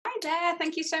there.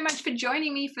 Thank you so much for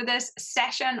joining me for this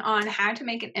session on how to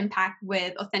make an impact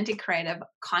with authentic creative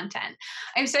content.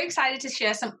 I'm so excited to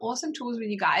share some awesome tools with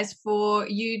you guys for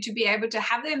you to be able to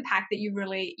have the impact that you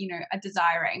really, are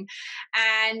desiring.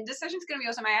 And this session is going to be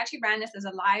awesome. I actually ran this as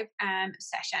a live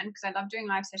session because I love doing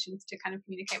live sessions to kind of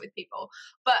communicate with people.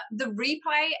 But the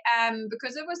replay,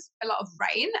 because it was a lot of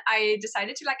rain, I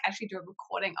decided to actually do a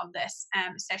recording of this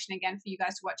session again for you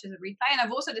guys to watch as a replay. And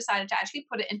I've also decided to actually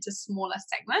put it into smaller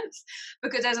segments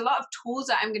because there's a lot of tools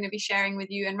that I'm going to be sharing with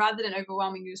you. And rather than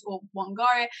overwhelming you all one go,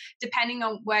 depending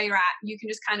on where you're at, you can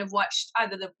just kind of watch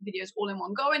either the videos all in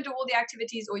one go and do all the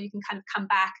activities, or you can kind of come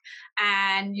back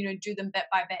and, do them bit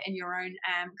by bit in your own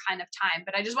kind of time.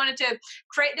 But I just wanted to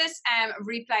create this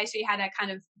replay so you had a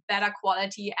kind of better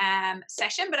quality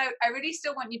session. But I really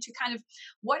still want you to kind of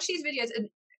watch these videos and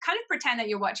kind of pretend that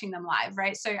you're watching them live,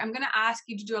 right? So I'm going to ask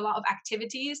you to do a lot of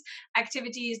activities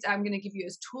that I'm going to give you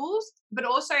as tools, but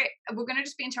also we're going to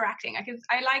just be interacting.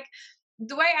 I like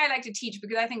the way I like to teach,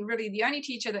 because I think really the only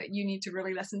teacher that you need to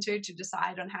really listen to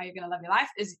decide on how you're going to live your life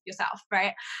is yourself,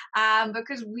 right?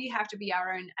 Because we have to be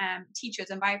our own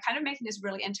teachers. And by kind of making this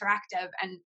really interactive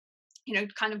and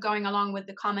kind of going along with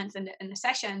the comments and the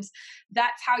sessions,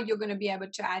 that's how you're going to be able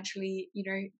to actually,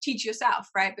 teach yourself,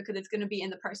 right? Because it's going to be in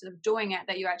the process of doing it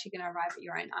that you're actually going to arrive at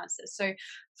your own answers. So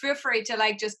feel free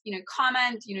to just,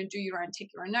 comment, do your own, take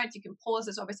your own notes. You can pause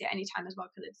this obviously at any time as well,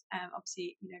 because it's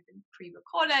obviously, been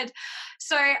pre-recorded.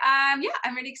 So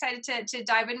I'm really excited to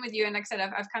dive in with you. And like I said,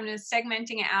 I've kind of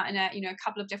segmenting it out in a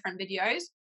couple of different videos.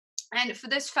 And for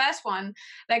this first one,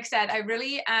 like I said, I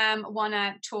really want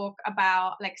to talk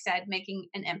about, like I said, making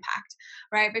an impact,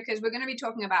 right? Because we're going to be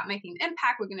talking about making an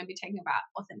impact. We're going to be talking about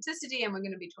authenticity, and we're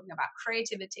going to be talking about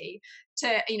creativity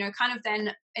to, kind of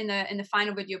then in the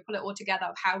final video, pull it all together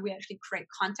of how we actually create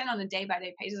content on a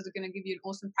day-by-day basis. We're going to give you an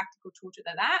awesome practical tool to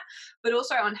do that, but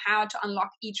also on how to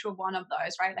unlock each one of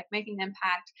those, right? Like making an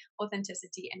impact,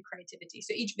 authenticity, and creativity.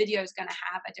 So each video is going to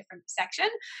have a different section.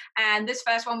 And this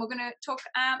first one, we're going to talk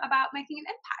about making an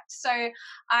impact. So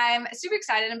I'm super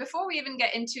excited. And before we even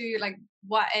get into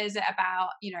what is it about,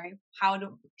 how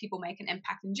do people make an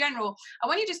impact in general, I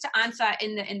want you just to answer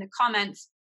in the comments,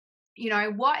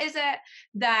 what is it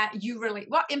that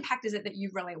what impact is it that you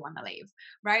really want to leave,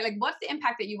 right? Like, what's the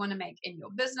impact that you want to make in your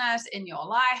business, in your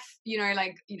life,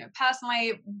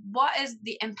 personally, what is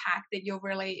the impact that you're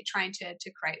really trying to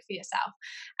create for yourself?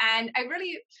 And I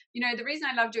really, the reason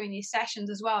I love doing these sessions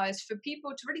as well is for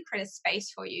people to really create a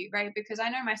space for you, right? Because I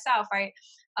know myself,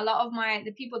 a lot of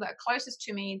the people that are closest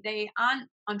to me, they aren't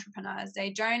entrepreneurs.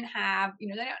 They don't have, they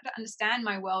don't understand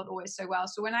my world always so well.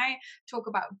 So when I talk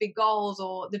about big goals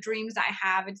or the dreams that I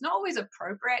have, it's not always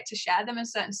appropriate to share them in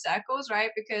certain circles,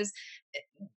 right? Because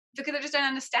I just don't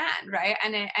understand, right?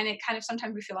 And it kind of,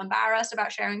 sometimes we feel embarrassed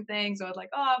about sharing things, or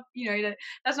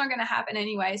that's not going to happen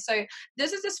anyway. So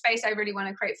this is the space I really want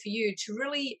to create for you to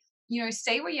really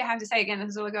say what you have to say. Again,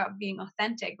 this is all about being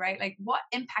authentic, right? Like, what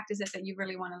impact is it that you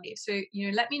really want to leave? So,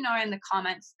 let me know in the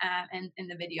comments in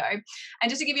the video. And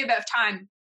just to give you a bit of time,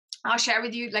 I'll share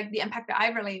with you the impact that I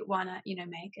really want to,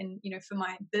 make, and, for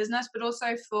my business, but also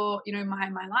for,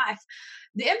 my life.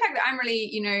 The impact that I'm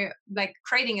really,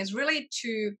 creating is really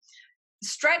to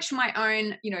stretch my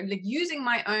own, using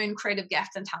my own creative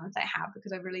gifts and talents I have,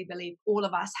 because I really believe all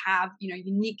of us have,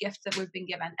 unique gifts that we've been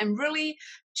given, and really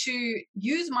to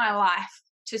use my life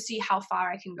to see how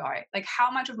far I can go. Like, how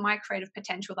much of my creative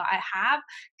potential that I have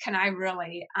can I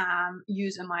really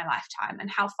use in my lifetime, and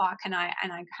how far can I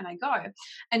go?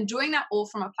 And doing that all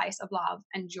from a place of love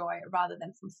and joy rather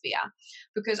than from fear.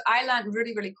 Because I learned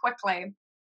really, really quickly,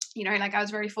 I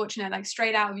was very fortunate,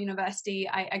 straight out of university,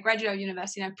 I graduated out of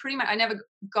university, and I never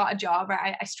got a job,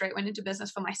 right? I straight went into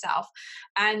business for myself.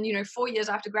 And, 4 years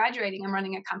after graduating, I'm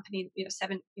running a company,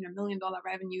 $7 million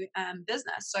revenue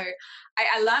business. So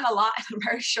I learned a lot in a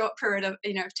very short period of,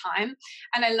 of time.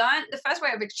 And I learned the first way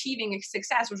of achieving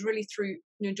success was really through,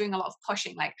 doing a lot of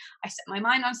pushing. Like, I set my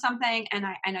mind on something and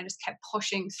I just kept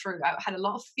pushing through. I had a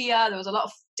lot of fear. There was a lot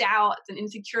of doubts and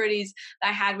insecurities that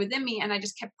I had within me. And I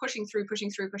just kept pushing through.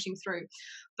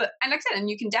 But, and like I said, and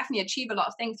you can definitely achieve a lot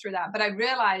of things through that. But I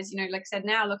realized, like I said,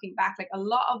 now looking back, a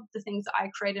lot of the things that I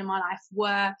created in my life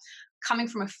were coming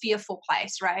from a fearful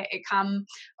place, right? It come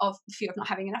of fear of not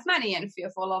having enough money, and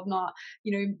fearful of not,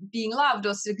 being loved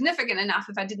or significant enough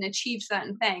if I didn't achieve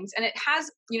certain things. And it has,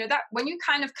 that when you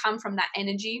kind of come from that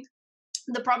energy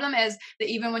The problem is that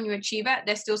even when you achieve it,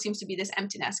 there still seems to be this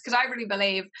emptiness. Because I really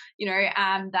believe,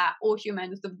 that all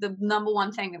humans, the number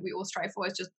one thing that we all strive for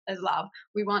is love.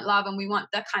 We want love, and we want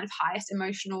the kind of highest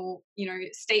emotional,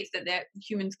 states that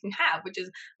humans can have, which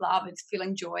is love. It's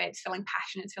feeling joy, it's feeling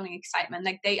passion, it's feeling excitement.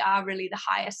 Like, they are really the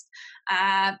highest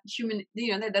human,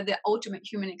 they're the ultimate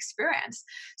human experience.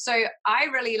 So I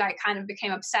really kind of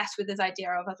became obsessed with this idea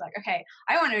of, I was like, okay,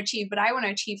 I want to achieve, but I want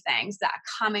to achieve things that are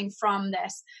coming from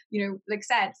this, like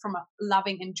I said, from a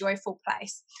loving and joyful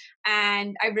place.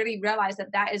 And I really realized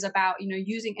that is about,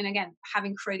 using, and again,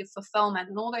 having creative fulfillment,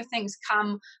 and all those things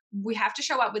we have to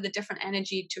show up with a different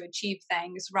energy to achieve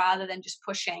things, rather than just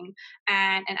pushing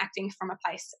and acting from a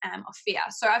place of fear.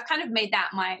 So I've kind of made that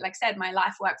my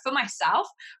life work for myself,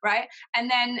 right? And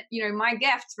then, my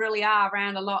gifts really are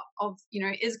around a lot of,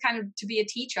 is kind of to be a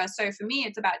teacher. So for me,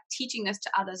 it's about teaching this to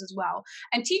others as well,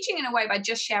 and teaching in a way by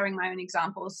just sharing my own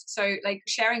examples. So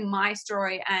sharing my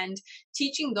story and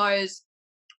teaching those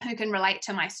who can relate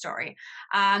to my story.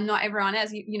 Not everyone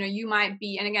is, you might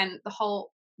be, and again, the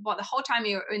whole time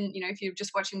you're in, if you're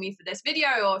just watching me for this video,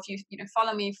 or if you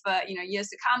follow me for years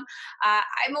to come,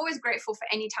 I'm always grateful for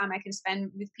any time I can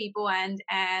spend with people, and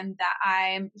that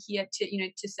I'm here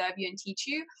to to serve you and teach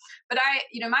you. But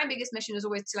my biggest mission is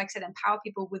always to, like I said, empower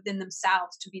people within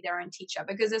themselves to be their own teacher,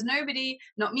 because there's nobody,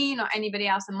 not me, not anybody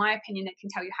else, in my opinion, that can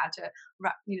tell you how to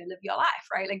live your life,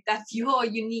 right? Like, that's your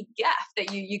unique gift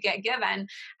that you get given.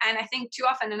 And I think too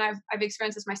often, and I've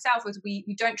experienced this myself, was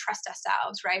we don't trust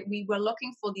ourselves, right? We're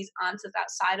looking for these answers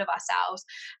outside of ourselves,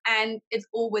 and it's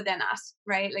all within us,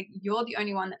 right? Like, you're the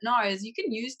only one that knows. You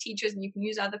can use teachers and you can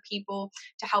use other people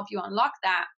to help you unlock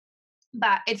that,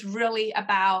 but it's really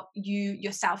about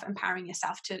yourself, empowering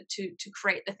yourself to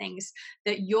create the things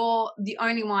that you're the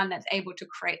only one that's able to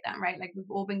create them, right? Like, we've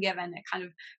all been given a kind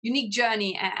of unique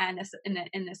journey and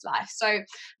in this life. So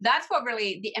that's what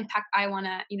really the impact I want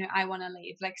to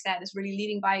leave, like I said, is really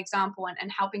leading by example,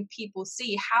 and helping people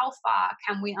see how far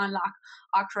can we unlock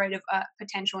our creative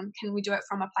potential, and can we do it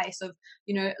from a place of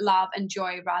love and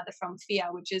joy, rather from fear,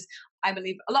 which is, I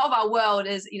believe, a lot of our world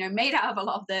is, made out of a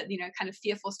lot of the, kind of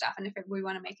fearful stuff. And if we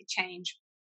want to make a change,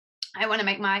 I want to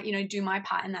make my, do my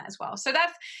part in that as well. So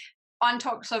that's on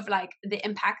top of the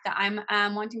impact that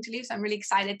I'm wanting to leave. So I'm really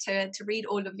excited to read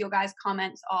all of your guys'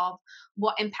 comments of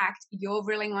what impact you're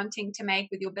really wanting to make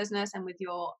with your business and with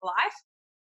your life.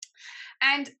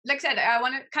 And like I said, I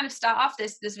want to kind of start off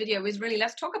this video is really,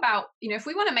 let's talk about, if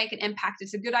we want to make an impact,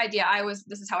 it's a good idea.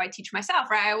 This is how I teach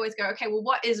myself, right? I always go, okay, well,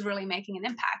 what is really making an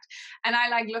impact? And I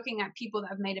like looking at people that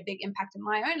have made a big impact in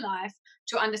my own life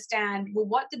to understand, well,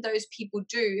 what did those people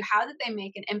do? How did they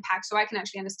make an impact? So I can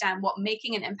actually understand what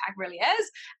making an impact really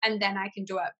is. And then I can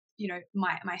do it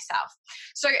myself.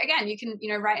 So again, you can,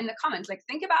 write in the comments,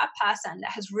 think about a person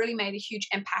that has really made a huge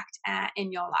impact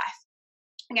in your life.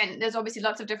 Again, there's obviously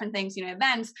lots of different things,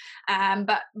 events,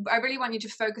 but I really want you to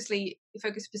focus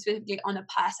specifically on a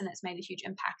person that's made a huge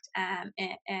impact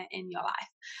in your life.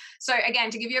 So again,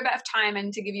 to give you a bit of time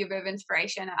and to give you a bit of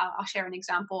inspiration, I'll share an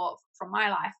example from my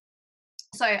life.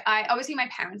 So obviously my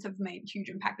parents have made a huge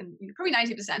impact, and probably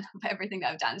 90% of everything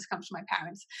that I've done has come from my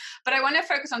parents. But I want to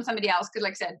focus on somebody else, because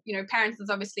like I said, parents is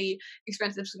obviously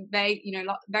experiences very,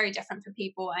 very different for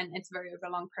people, and it's very over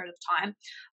a long period of time.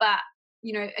 But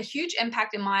a huge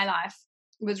impact in my life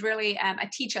was really a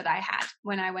teacher that I had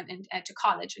when I went into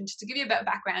college. And just to give you a bit of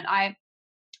background,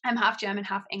 I'm half German,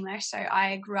 half English. So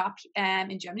I grew up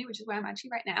in Germany, which is where I'm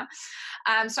actually right now.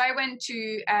 So I went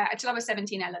to, until I was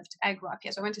 17, I grew up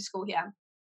here. So I went to school here.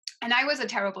 And I was a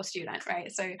terrible student,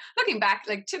 right? So looking back,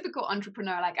 typical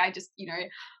entrepreneur, I just,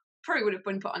 probably would have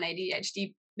been put on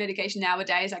ADHD medication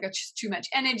nowadays. I got just too much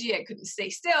energy. I couldn't stay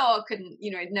still. Couldn't,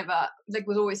 never,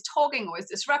 was always talking, always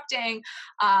disrupting.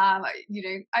 I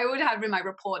would have in my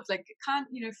reports, can't,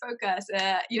 focus,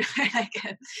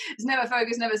 it's never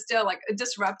focused, never still,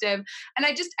 disruptive. And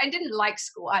I didn't like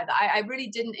school either. I really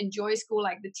didn't enjoy school.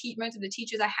 Most of the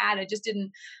teachers I had, I just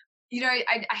didn't,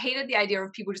 I hated the idea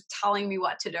of people just telling me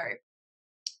what to do.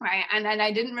 Right. And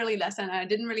I didn't really listen. I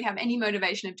didn't really have any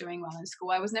motivation of doing well in school.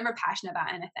 I was never passionate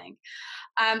about anything.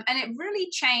 And it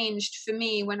really changed for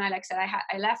me when I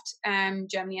left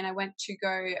Germany, and I went to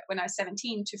go when I was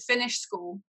 17 to finish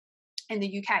school in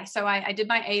the UK. So I did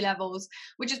my A levels,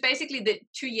 which is basically the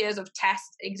 2 years of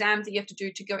tests, exams that you have to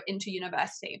do to go into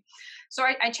university. So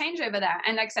I changed over there.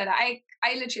 And like I said, I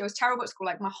literally was terrible at school.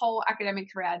 My whole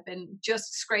academic career had been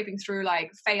just scraping through,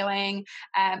 failing.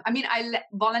 I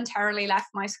voluntarily left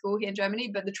my school here in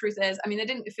Germany, but the truth is, they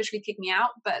didn't officially kick me out,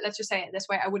 but let's just say it this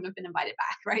way, I wouldn't have been invited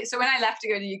back, right? So when I left to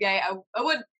go to the UK,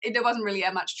 there wasn't really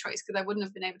much choice, because I wouldn't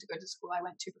have been able to go to school I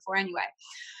went to before anyway.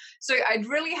 So I'd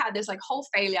really had this like whole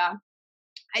failure,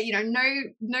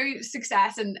 no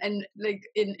success and like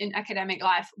in academic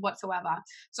life whatsoever.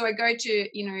 So I go to,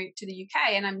 to the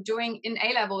UK, and I'm doing in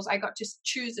A levels. I got to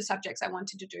choose the subjects I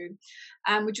wanted to do,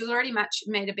 which was already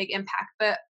made a big impact.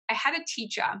 But I had a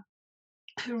teacher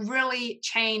who really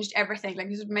changed everything. Like,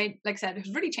 like I said, it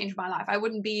really changed my life. I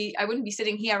wouldn't be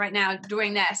sitting here right now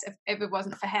doing this if it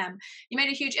wasn't for him. He made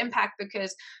a huge impact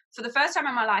because for the first time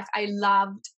in my life, I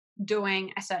loved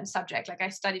doing a certain subject. Like I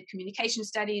studied communication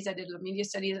studies, I did media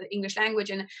studies, English language,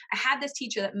 and I had this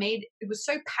teacher that was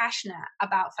so passionate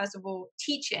about, first of all,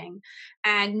 teaching,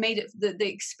 and made it the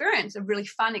experience a really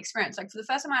fun experience. Like for the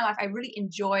first time in my life, I really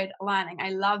enjoyed learning.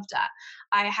 I loved it.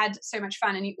 I had so much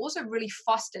fun. And he also really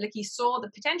fostered, like he saw the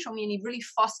potential in me, and he really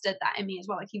fostered that in me as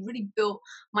well. Like he really built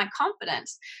my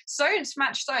confidence. So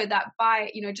much so that by,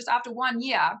 just after 1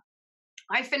 year,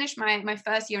 I finished my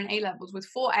first year in A levels with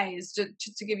 4 A's.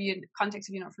 Just to give you context,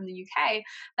 if you're not from the UK,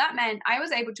 that meant I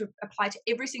was able to apply to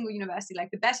every single university,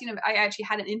 like the best university. I actually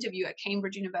had an interview at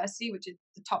Cambridge University, which is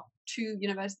the top 2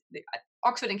 universities.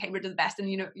 Oxford and Cambridge are the best in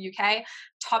the UK,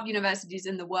 top universities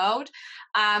in the world,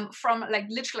 from like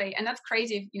literally, and that's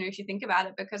crazy if you think about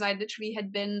it, because I literally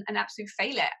had been an absolute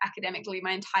failure academically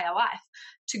my entire life.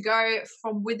 To go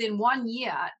from within 1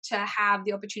 year to have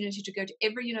the opportunity to go to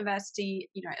every university,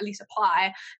 at least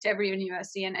apply to every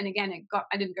university. And again,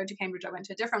 I didn't go to Cambridge, I went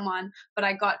to a different one, but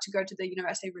I got to go to the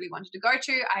university I really wanted to go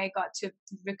to. I got to,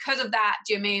 because of that,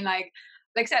 do you mean like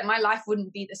I said, my life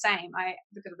wouldn't be the same.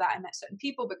 Because of that, I met certain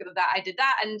people. Because of that, I did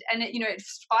that, and it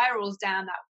spirals down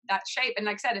that shape. And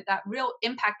like I said, that real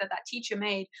impact that teacher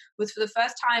made was, for the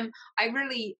first time, I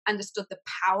really understood the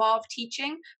power of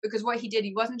teaching. Because what he did,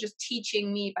 he wasn't just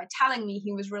teaching me by telling me;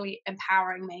 he was really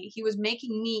empowering me. He was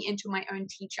making me into my own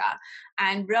teacher,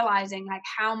 and realizing like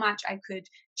how much I could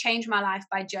change my life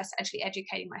by just actually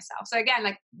educating myself. So again,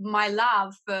 like my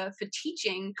love for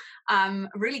teaching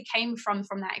really came from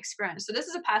that experience. So this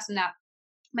is a person that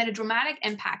made a dramatic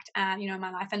impact, in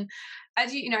my life. And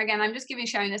as again, I'm just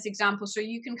sharing this example so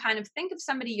you can kind of think of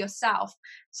somebody yourself,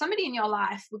 somebody in your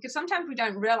life, because sometimes we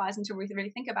don't realize until we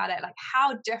really think about it, like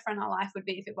how different our life would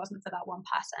be if it wasn't for that one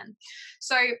person.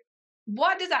 So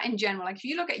what does that in general, like if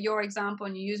you look at your example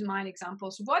and you use my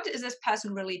examples, what is this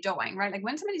person really doing, right? Like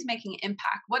when somebody's making an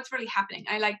impact, what's really happening?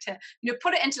 I like to,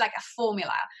 put it into like a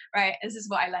formula, right? This is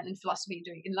what I learned in philosophy,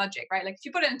 doing in logic, right? Like if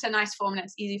you put it into a nice formula,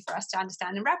 it's easy for us to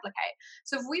understand and replicate.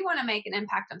 So if we want to make an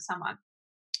impact on someone,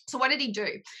 so what did he do?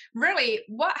 Really,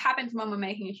 what happens when we're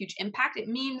making a huge impact? It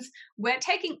means we're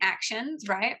taking actions,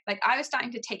 right? Like I was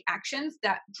starting to take actions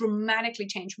that dramatically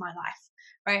changed my life,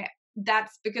 right?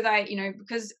 That's because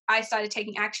because I started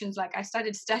taking actions. Like I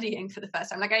started studying for the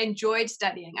first time. Like I enjoyed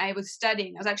studying. I was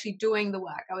studying. I was actually doing the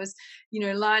work. I was,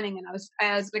 learning, and I was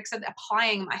like I said,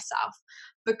 applying myself.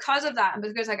 Because of that, and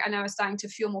because like I know I was starting to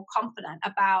feel more confident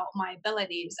about my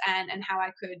abilities and how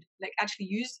I could like actually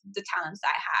use the talents that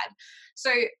I had.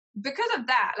 So because of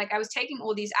that, like I was taking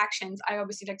all these actions. I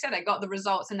obviously, like I said, I got the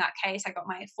results in that case. I got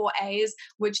my 4 A's,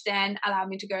 which then allowed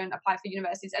me to go and apply for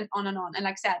universities and on and on. And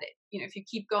like I said, if you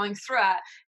keep going through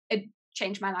it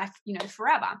changed my life,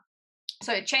 forever.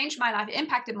 So it changed my life, it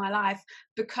impacted my life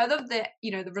because of the,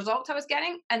 the results I was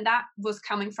getting. And that was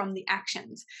coming from the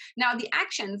actions. Now the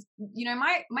actions,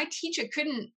 my teacher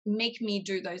couldn't make me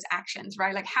do those actions,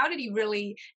 right? Like how did he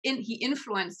really, he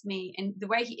influenced me, and the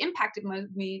way he impacted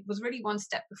me was really one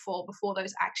step before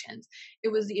those actions. It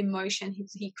was the emotion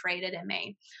he created in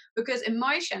me. Because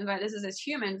emotions, right, this is as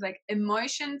humans, like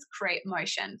emotions create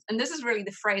motions. And this is really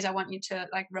the phrase I want you to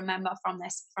like remember from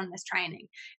this training.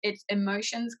 It's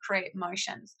emotions create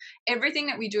motions. Everything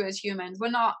that we do as humans, we're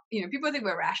not, people think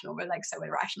we're rational. We're like so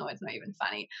irrational, it's not even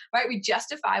funny, right? We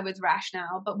justify with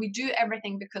rationale, but we do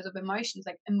everything because of emotions.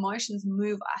 Like emotions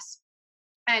move us.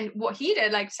 And what he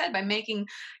did, like I said, by making,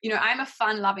 I'm a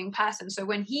fun loving person. So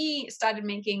when he started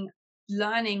making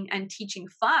learning and teaching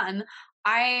fun,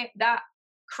 that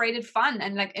created fun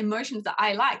and like emotions that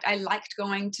I liked. I liked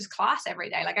going to class every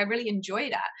day. Like I really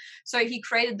enjoyed that. So he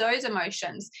created those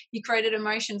emotions. He created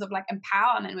emotions of like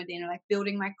empowerment within, like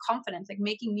building my confidence, like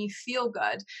making me feel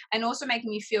good, and also making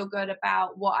me feel good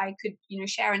about what I could,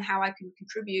 share and how I could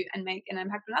contribute and make an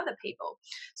impact on other people.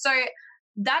 So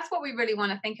that's what we really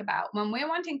want to think about when we're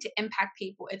wanting to impact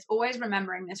people. It's always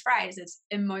remembering this phrase: it's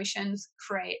emotions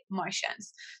create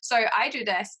motions. So I do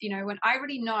this, when I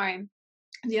already know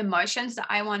the emotions that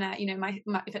I want to,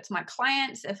 if it's my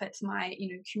clients, if it's my,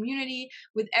 community,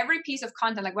 with every piece of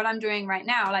content, like what I'm doing right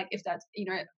now, like if that's,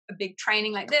 a big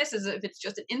training like this, is if it's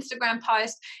just an Instagram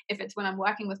post, if it's when I'm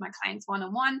working with my clients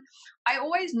one-on-one, I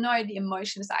always know the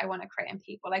emotions that I want to create in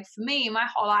people. Like for me, my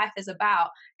whole life is about,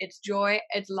 it's joy,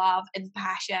 it's love, it's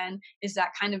passion, is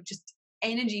that kind of just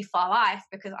energy for life,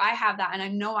 because I have that, and I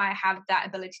know I have that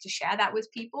ability to share that with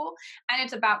people. And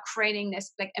it's about creating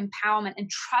this like empowerment and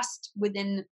trust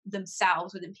within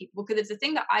themselves, within people, because it's the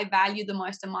thing that I value the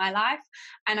most in my life,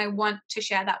 and I want to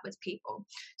share that with people.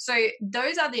 So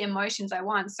those are the emotions I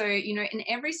want. So in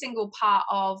every single part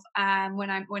of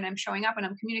when I'm showing up, when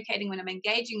I'm communicating, when I'm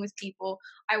engaging with people,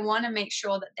 I want to make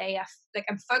sure that they are like,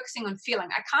 I'm focusing on feeling.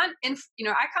 I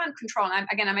can't control, and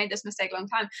I made this mistake a long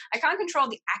time, I can't control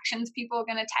the actions people are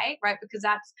going to take, right? Because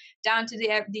that's down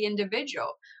to the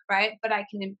individual, right? But I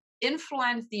can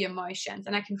influence the emotions,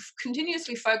 and I can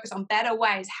continuously focus on better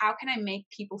ways. How can I make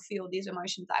people feel these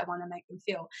emotions that I want to make them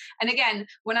feel? And again,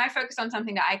 when I focus on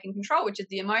something that I can control, which is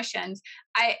the emotions,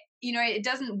 it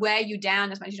doesn't wear you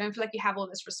down as much. You don't feel like you have all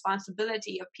this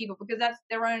responsibility of people, because that's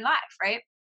their own life, right?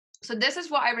 So this is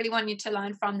what I really want you to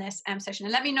learn from this session.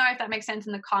 And let me know if that makes sense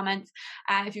in the comments.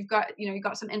 If you've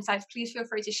got some insights, please feel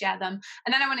free to share them.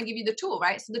 And then I want to give you the tool,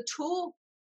 right? So the tool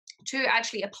to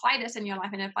actually apply this in your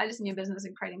life and apply this in your business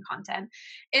and creating content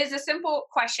is a simple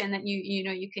question that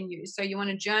you can use. So you want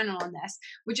to journal on this,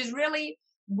 which is really,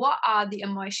 what are the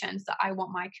emotions that I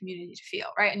want my community to feel,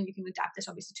 right? And you can adapt this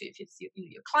obviously to if it's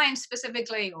your clients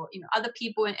specifically, or other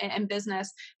people in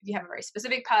business, if you have a very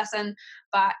specific person.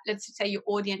 But let's say your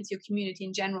audience, your community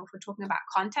in general, if we're talking about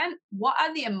content, what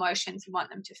are the emotions you want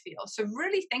them to feel? So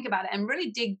really think about it and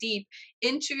really dig deep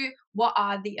into what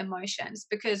are the emotions,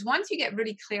 because once you get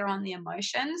really clear on the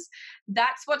emotions,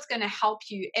 that's what's going to help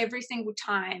you every single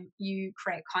time you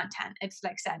create content. It's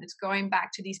like I said, it's going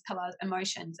back to these pillars,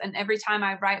 emotions. And every time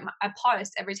I write a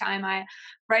post, every time I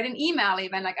write an email,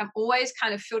 even, like, I'm always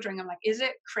kind of filtering. I'm like, is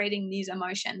it creating these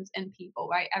emotions in people,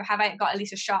 right? Have I got at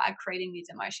least a shot at creating these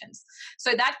emotions?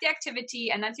 So that's the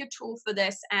activity, and that's your tool for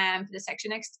this section.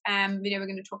 Next video, we're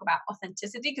going to talk about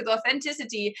authenticity, because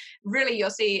authenticity, really, you'll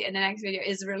see in the next video,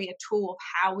 is really a tool of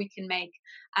how we can make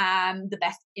the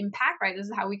best impact, right? This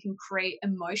is how we can create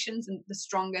emotions in the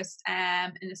strongest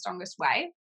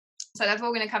way. So that's what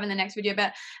we're going to cover in the next video.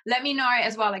 But let me know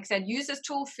as well, like I said, use this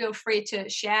tool. Feel free to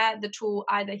share the tool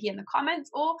either here in the comments,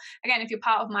 or again, if you're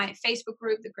part of my Facebook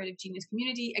group, the Creative Genius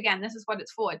Community, again, this is what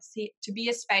it's for. It's to be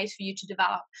a space for you to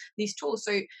develop these tools.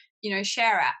 So,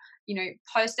 share it,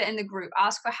 post it in the group,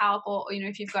 ask for help, or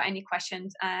if you've got any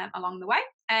questions along the way.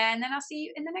 And then I'll see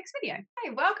you in the next video.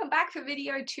 Hey, welcome back for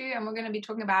video 2. And we're going to be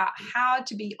talking about how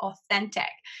to be authentic.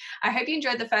 I hope you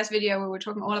enjoyed the first video where we're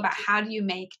talking all about how do you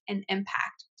make an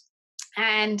impact.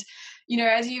 And,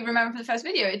 as you remember from the first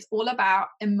video, it's all about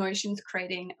emotions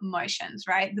creating emotions,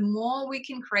 right? The more we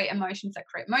can create emotions that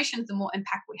create emotions, the more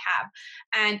impact we have.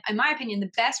 And in my opinion,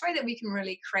 the best way that we can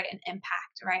really create an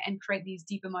impact, right, and create these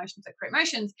deep emotions that create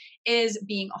emotions, is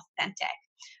being authentic,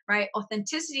 right?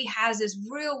 Authenticity has this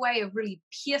real way of really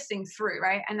piercing through,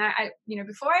 right? And I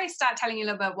before I start telling you a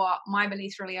little bit what my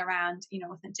beliefs really around,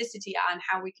 authenticity are, and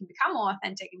how we can become more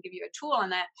authentic, and give you a tool on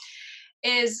that,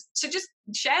 is to just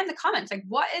share in the comments, like,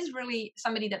 what is really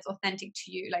somebody that's authentic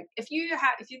to you? Like, if you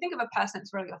think of a person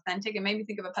that's really authentic, and maybe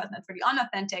think of a person that's really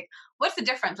unauthentic, what's the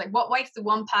difference? Like, what makes the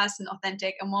one person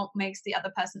authentic and what makes the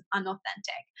other person unauthentic?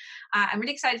 I'm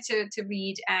really excited to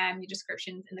read your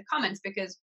descriptions in the comments,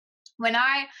 because when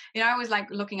I was like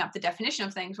looking up the definition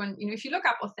of things, when, if you look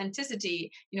up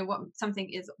authenticity, what something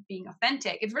is being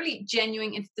authentic, it's really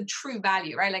genuine. It's the true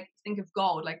value, right? Like, think of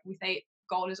gold, like we say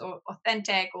gold is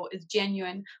authentic or is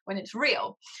genuine when it's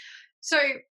real. So,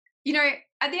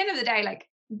 at the end of the day, like,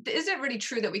 is it really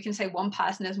true that we can say one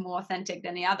person is more authentic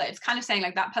than the other? It's kind of saying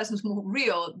like that person's more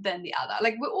real than the other.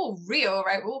 Like, we're all real,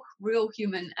 right? We're all real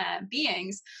human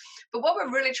beings. But what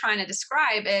we're really trying to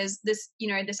describe is this,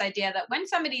 this idea that when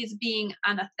somebody is being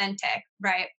unauthentic,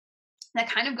 right, they're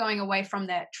kind of going away from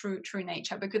their true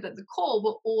nature, because at the core,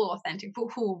 we're all authentic, we're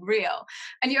all real.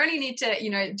 And you only need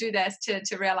to, do this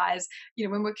to realize,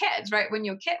 when we're kids, right? When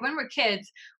we're kids,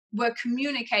 we're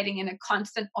communicating in a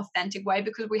constant, authentic way,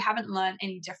 because we haven't learned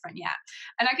any different yet.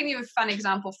 And I can give a fun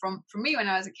example from me when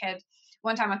I was a kid.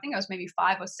 One time, I think I was maybe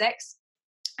 5 or 6.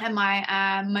 And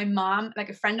my mom, like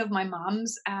a friend of my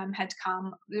mom's, had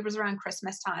come. It was around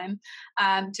Christmas time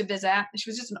to visit. She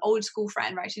was just an old school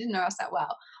friend, right? She didn't know us that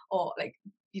well, or like,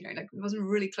 like, it wasn't a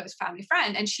really close family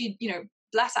friend. And she,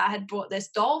 bless her, had bought this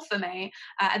doll for me.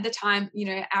 At the time,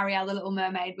 Ariel, the Little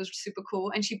Mermaid, was super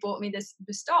cool. And she bought me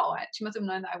this doll. She must have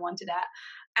known that I wanted it.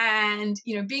 And,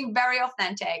 being very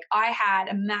authentic, I had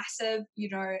a massive,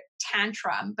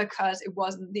 tantrum because it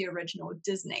wasn't the original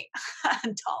Disney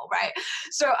doll, right?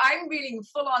 So I'm being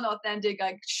full on authentic,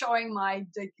 like showing my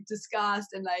disgust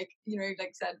and like I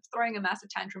said, throwing a massive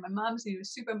tantrum. My mom's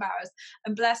super embarrassed,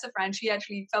 and bless her friend, she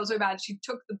actually felt so bad. She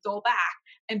took the doll back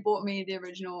and bought me the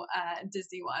original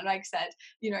Disney one. Like I said,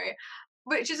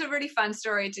 which is a really fun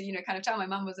story to, kind of tell. My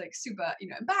mum was like super,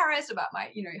 embarrassed about my,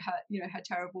 her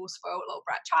terrible spoiled little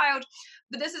brat child.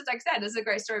 But this is, like I said, this is a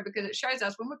great story because it shows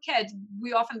us when we're kids,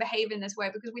 we often behave in this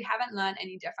way because we haven't learned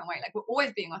any different way. Like we're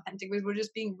always being authentic. We're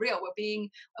just being real.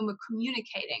 And we're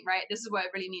communicating, right? This is what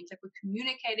it really means. Like we're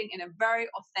communicating in a very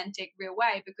authentic, real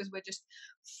way because we're just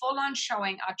full on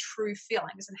showing our true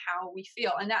feelings and how we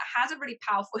feel. And that has a really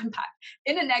powerful impact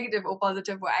in a negative or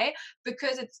positive way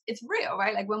because it's real,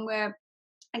 right? Like when we're,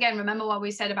 again, remember what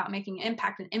we said about making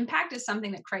impact. And impact is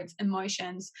something that creates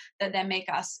emotions that then make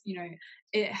us,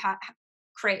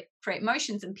 create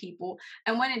emotions in people.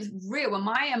 And when it's real, when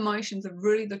my emotions are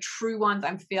really the true ones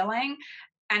I'm feeling,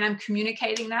 and I'm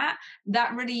communicating that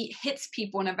really hits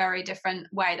people in a very different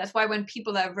way. That's why when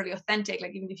people are really authentic,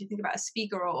 like even if you think about a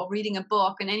speaker or reading a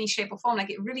book in any shape or form, like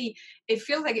it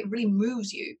feels like it really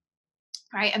moves you,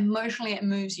 right? Emotionally, it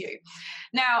moves you.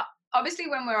 Now, obviously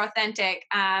when we're authentic,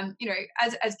 as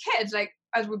kids, like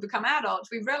as we become adults,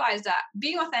 we realize that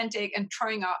being authentic and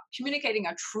communicating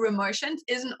our true emotions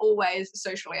isn't always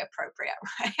socially appropriate,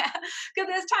 right? Because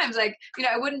there's times like,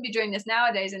 I wouldn't be doing this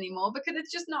nowadays anymore because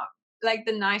it's just not like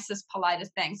the nicest,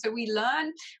 politest thing. So we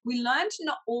learn to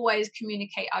not always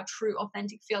communicate our true,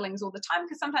 authentic feelings all the time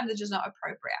because sometimes it's just not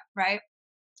appropriate, right?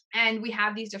 And we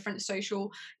have these different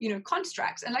social,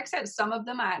 constructs. And like I said, some of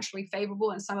them are actually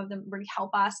favorable and some of them really help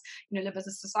us, live as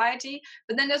a society.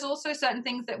 But then there's also certain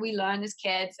things that we learn as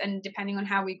kids and depending on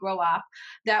how we grow up,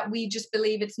 that we just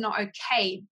believe it's not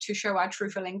okay to show our true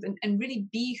feelings and really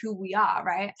be who we are,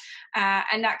 right?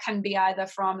 And that can be either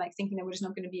from like thinking that we're just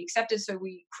not going to be accepted. So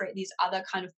we create these other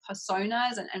kind of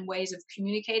personas and ways of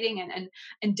communicating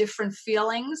and different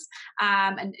feelings.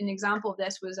 And an example of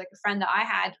this was like a friend that I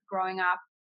had growing up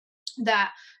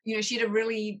that, she had a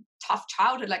really tough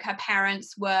childhood. Like her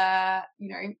parents were,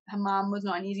 her mom was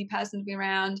not an easy person to be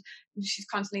around. She's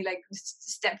constantly like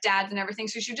stepdads and everything.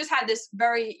 So she just had this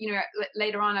very,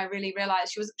 later on, I really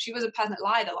realized she was a person that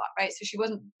lied a lot, right? So she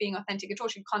wasn't being authentic at all.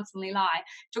 She'd constantly lie.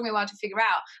 It took me a while to figure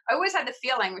out. I always had the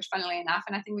feeling, which funnily enough,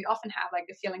 and I think we often have like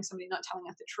the feeling somebody not telling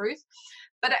us the truth.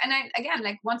 But, again,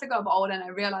 like once I got older and I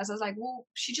realized, I was like, well,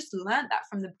 she just learned that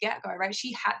from the get-go, right?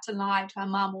 She had to lie to her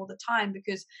mom all the time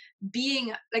because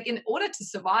being like, in order to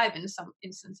survive in some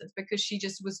instances, because she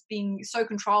just was being so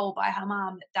controlled by her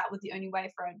mom that was the only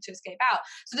way for her to escape out.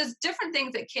 So there's different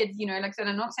things that kids, like I said,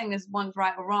 I'm not saying there's one's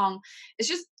right or wrong. It's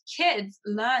just kids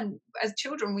learn, as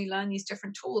children, we learn these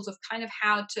different tools of kind of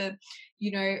how to,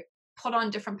 put on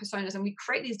different personas, and we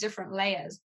create these different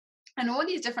layers. And all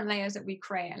these different layers that we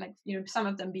create, like, some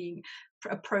of them being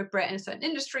appropriate in certain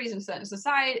industries, in certain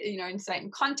society, in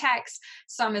certain contexts.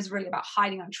 Some is really about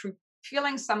hiding our true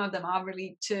feelings. Some of them are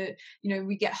really to,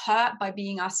 we get hurt by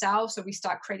being ourselves. So we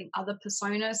start creating other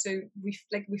personas. So we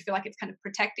feel like it's kind of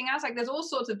protecting us. Like there's all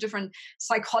sorts of different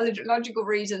psychological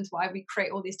reasons why we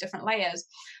create all these different layers.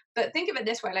 But think of it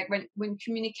this way, like when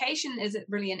communication is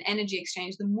really an energy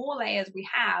exchange, the more layers we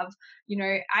have,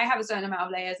 I have a certain amount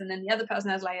of layers and then the other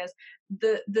person has layers,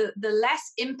 the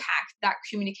less impact that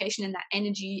communication and that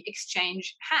energy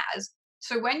exchange has.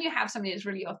 So when you have somebody that's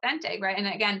really authentic, right? And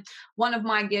again, one of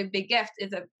my big gifts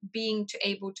is being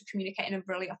able to communicate in a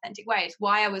really authentic way. It's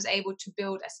why I was able to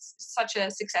build such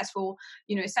a successful,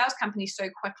 sales company so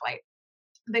quickly,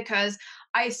 because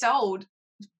I sold.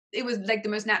 It was like the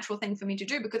most natural thing for me to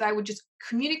do because I would just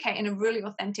communicate in a really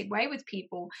authentic way with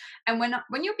people. And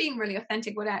when you're being really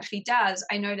authentic, what it actually does,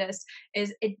 I noticed,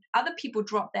 is other people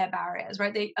drop their barriers,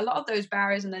 right? A lot of those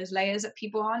barriers and those layers that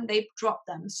people are on, they drop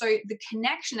them. So the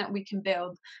connection that we can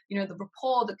build, the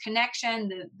rapport, the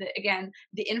connection,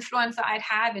 the influence that I'd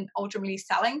have in ultimately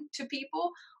selling to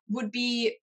people would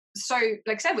be so,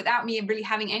 like I said, without me really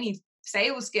having any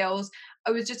sales skills,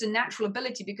 it was just a natural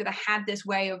ability because I had this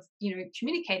way of,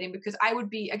 communicating, because I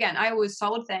always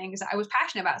sold things that I was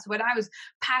passionate about. So when I was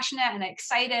passionate and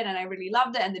excited and I really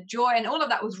loved it and the joy and all of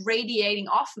that was radiating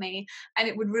off me, and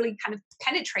it would really kind of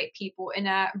penetrate people in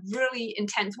a really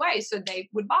intense way. So they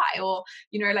would buy, or,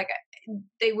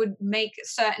 they would make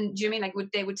certain, do you mean like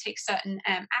they would take certain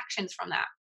actions from that?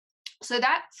 So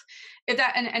that's, if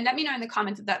that, and let me know in the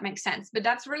comments if that makes sense. But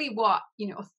that's really what,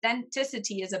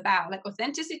 authenticity is about. Like,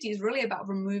 authenticity is really about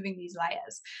removing these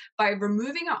layers. By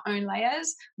removing our own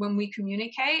layers when we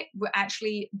communicate, we're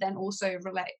actually then also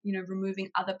removing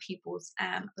other people's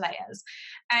layers.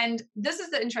 And this is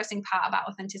the interesting part about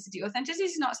authenticity. Authenticity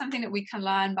is not something that we can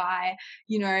learn by,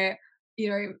 you know, you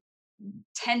know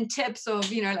 10 tips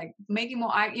of like making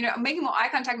more eye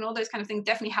contact, and all those kind of things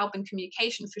definitely help in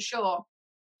communication for sure.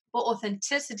 But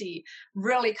authenticity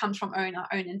really comes from our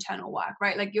own internal work,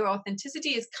 right? Like, your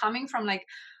authenticity is coming from like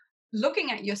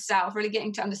looking at yourself, really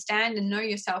getting to understand and know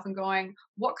yourself, and going,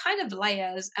 what kind of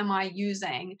layers am I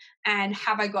using? And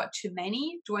have I got too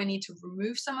many? Do I need to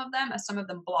remove some of them? Are some of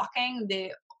them blocking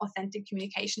the authentic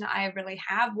communication that I really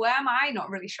have? Where am I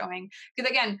not really showing? Because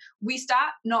again, we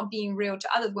start not being real to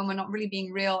others when we're not really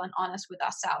being real and honest with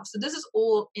ourselves. So this is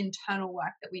all internal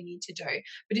work that we need to do.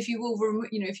 But if you will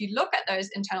if you look at those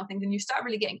internal things and you start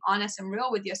really getting honest and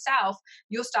real with yourself,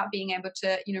 you'll start being able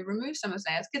to remove some of those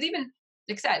layers. Because even,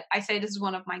 like I said, I say this is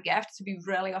one of my gifts, to be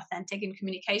really authentic in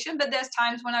communication, but there's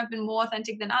times when I've been more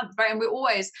authentic than others, right? And we're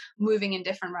always moving in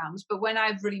different realms. But when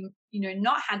I've really,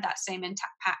 not had that same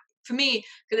impact for me,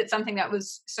 because it's something that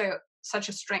was such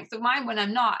a strength of mine, when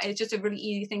I'm not, it's just a really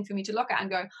easy thing for me to look at and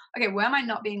go, okay, where am I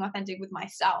not being authentic with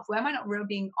myself? Where am I not really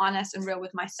being honest and real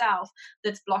with myself,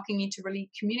 that's blocking me to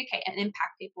really communicate and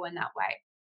impact people in that way?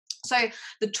 So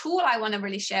the tool I want to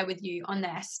really share with you on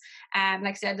this, like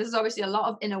I said, this is obviously a lot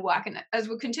of inner work, and as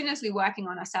we're continuously working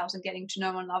on ourselves and getting to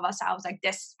know and love ourselves, like,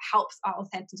 this helps our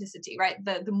authenticity, right?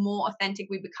 The more authentic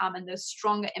we become, and the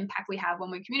stronger impact we have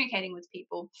when we're communicating with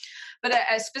people. But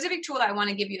a specific tool I want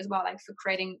to give you as well, like for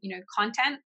creating,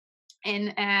 content, and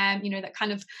that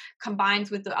kind of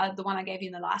combines with the one I gave you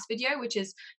in the last video, which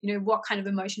is what kind of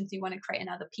emotions you want to create in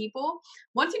other people.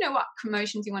 Once you know what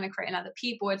emotions you want to create in other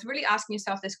people, it's really asking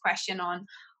yourself this question on,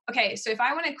 okay, so if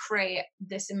I want to create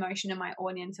this emotion in my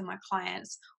audience and my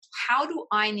clients, how do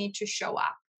I need to show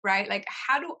up, right? Like,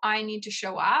 how do I need to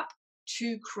show up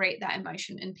to create that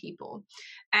emotion in people?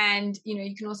 And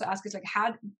you can also ask us, like,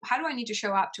 how do I need to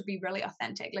show up to be really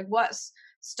authentic? Like, what's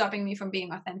stopping me from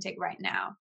being authentic right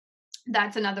now?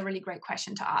 That's another really great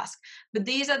question to ask. But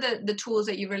these are the tools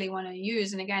that you really want to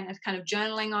use. And again, it's kind of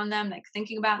journaling on them, like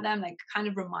thinking about them, like kind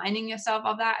of reminding yourself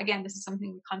of that. Again, this is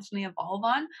something we constantly evolve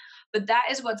on, but that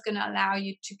is what's going to allow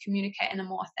you to communicate in a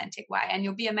more authentic way. And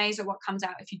you'll be amazed at what comes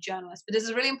out if you journal this. But this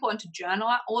is really important to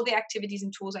journal all the activities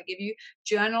and tools I give you.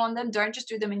 Journal on them. Don't just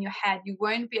do them in your head. You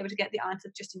won't be able to get the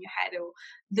answers just in your head, or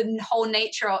the whole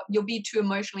nature, you'll be too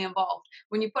emotionally involved.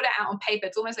 When you put it out on paper,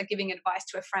 it's almost like giving advice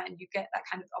to a friend. You get that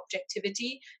kind of objectivity.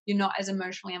 You're not as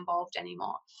emotionally involved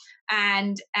anymore.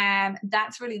 And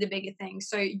that's really the bigger thing.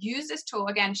 So use this tool.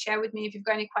 Again, share with me if you've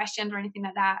got any questions or anything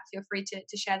like that. Feel free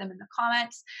to share them in the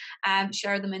comments,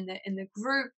 share them in the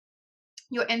group,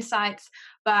 your insights.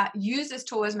 But use this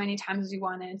tool as many times as you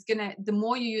want. And the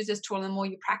more you use this tool and the more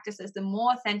you practice this, the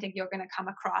more authentic you're going to come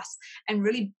across. And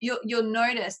really, you'll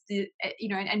notice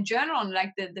and journal on,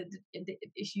 like,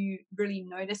 if you really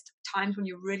noticed times when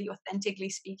you're really authentically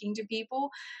speaking to people,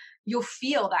 you'll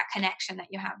feel that connection that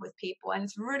you have with people. And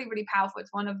it's really, really powerful.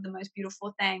 It's one of the most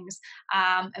beautiful things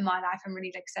in my life. I'm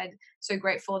really, like I said, so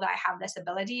grateful that I have this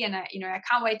ability. And I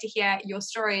can't wait to hear your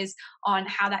stories on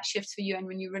how that shifts for you, and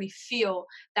when you really feel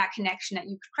that connection that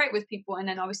you could create with people, and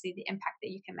then obviously the impact that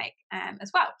you can make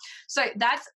as well. So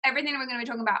that's everything that we're going to be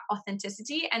talking about,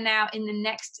 authenticity. And now in the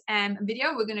next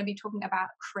video, we're going to be talking about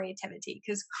creativity,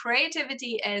 because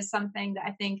creativity is something that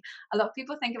I think a lot of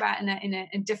people think about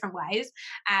in different ways.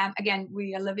 Again,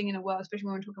 we are living in a world, especially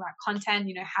when we talk about content,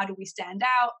 how do we stand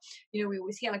out? We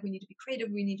always hear, like, we need to be creative,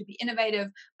 we need to be innovative,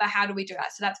 but how do we do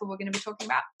that? So that's what we're going to be talking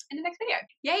about in the next video.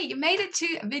 Yay, you made it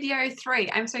to video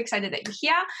 3. I'm so excited that you're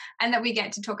here and that we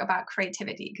get to talk about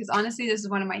creativity, because honestly, this is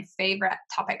one of my favorite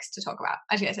topics to talk about.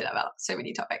 Actually, I say that about so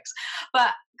many topics, but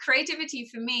creativity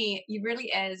for me, it really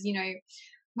is,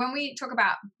 when we talk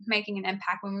about making an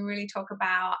impact, when we really talk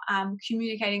about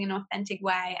communicating in an authentic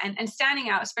way and standing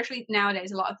out, especially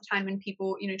nowadays, a lot of the time when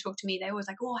people, talk to me, they're always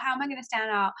like, oh, how am I going to stand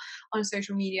out on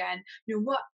social media? And,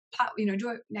 how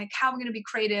am I going to be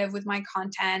creative with my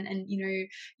content, and,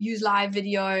 use live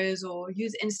videos or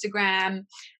use Instagram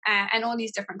and all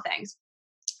these different things.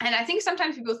 And I think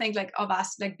sometimes people think, like, of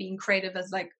us, like, being creative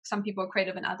as, like, some people are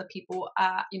creative and other people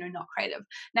are, not creative.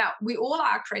 Now, we all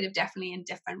are creative, definitely in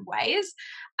different ways.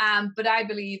 But I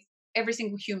believe every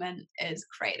single human is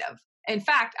creative. In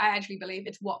fact, I actually believe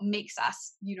it's what makes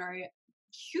us,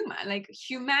 human. Like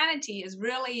humanity is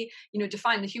really,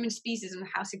 defined, the human species and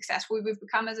how successful we've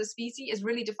become as a species is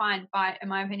really defined by, in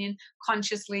my opinion,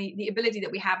 consciously, the ability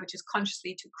that we have, which is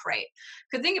consciously to create.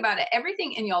 Because think about it,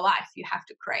 everything in your life you have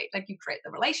to create. Like you create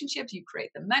the relationships, you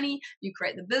create the money, you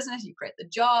create the business, you create the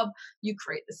job, you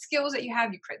create the skills that you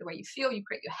have, you create the way you feel, you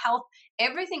create your health.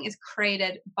 Everything is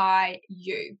created by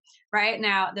you. Right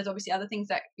now, there's obviously other things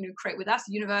that create with us.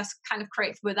 The universe kind of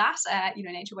creates with us,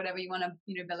 nature, whatever you want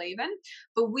to believe in.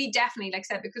 But we definitely, like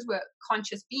I said, because we're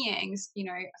conscious beings,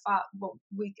 as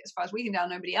far as we can tell,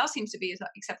 nobody else seems to be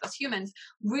except us humans.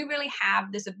 We really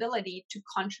have this ability to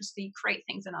consciously create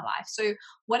things in our life. So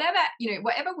whatever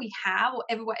we have,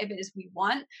 whatever it is we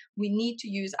want, we need to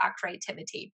use our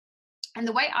creativity. And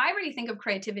the way I really think of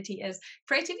creativity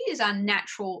is our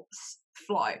natural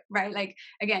flow, right? Like,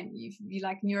 again, you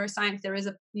like neuroscience, there is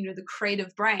the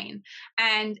creative brain,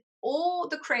 and all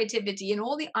the creativity and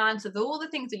all the answers, all the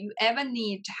things that you ever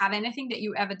need to have anything that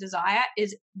you ever desire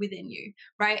is within you,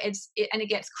 right? And it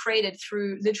gets created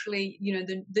through literally,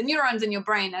 the neurons in your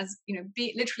brain, as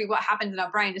literally what happens in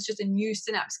our brain is just a new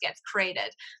synapse gets created.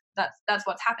 That's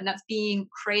what's happened. That's being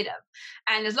creative.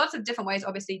 And there's lots of different ways,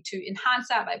 obviously, to enhance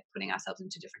that by putting ourselves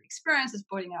into different experiences,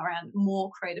 putting around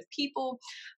more creative people.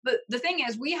 But the thing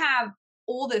is, we have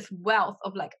all this wealth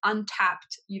of like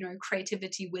untapped,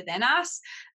 creativity within us.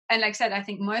 And like I said, I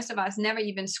think most of us never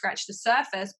even scratch the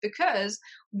surface because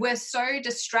we're so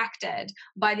distracted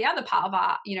by the other part of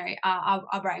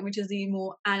our brain, which is the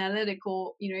more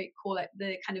analytical, call it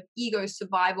the kind of ego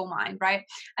survival mind, right?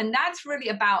 And that's really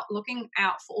about looking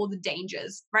out for all the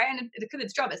dangers, right? And because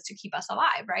its job is to keep us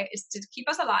alive, right? It's to keep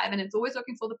us alive, and it's always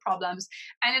looking for the problems.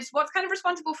 And it's what's kind of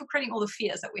responsible for creating all the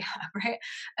fears that we have, right?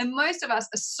 And most of us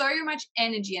are so much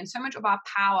energy and so much of our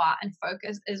power and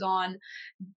focus is on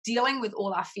dealing with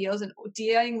all our fears and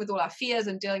dealing with all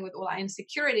our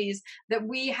insecurities that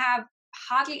we have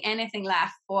hardly anything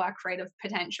left for our creative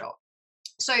potential.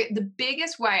 So the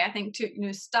biggest way I think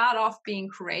to start off being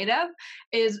creative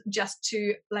is just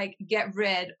to like get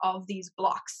rid of these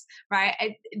blocks, right?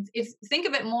 Think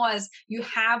of it more as you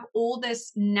have all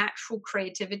this natural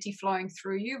creativity flowing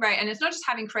through you, right? And it's not just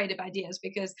having creative ideas,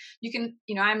 because you can,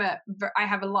 I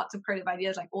have lots of creative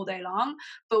ideas like all day long,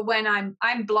 but when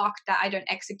I'm blocked that I don't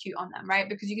execute on them, right?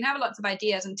 Because you can have lots of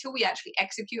ideas until we actually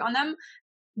execute on them.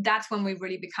 That's when we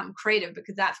really become creative,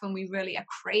 because that's when we really are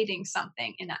creating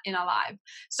something in our life.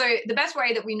 So the best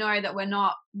way that we know that we're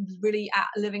not really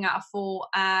living our full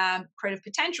creative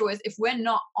potential is if we're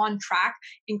not on track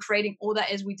in creating all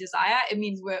that is we desire. It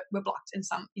means we're blocked in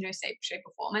some shape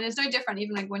or form. And it's no different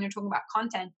even like when you're talking about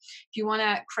content. If you want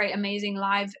to create amazing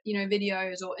live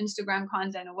videos or Instagram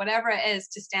content or whatever it is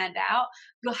to stand out,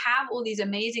 you'll have all these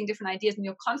amazing different ideas, and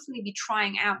you'll constantly be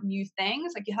trying out new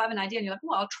things. Like you have an idea and you're like,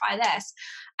 well, I'll try this.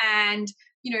 And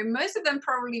most of them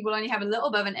probably will only have a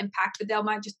little bit of an impact, but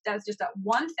that's just that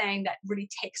one thing that really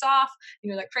takes off,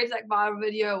 that creates like viral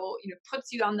video, or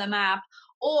puts you on the map,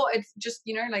 or it's just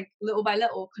like little by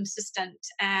little consistent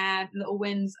and little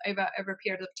wins over a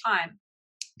period of time.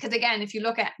 Because again, if you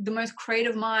look at the most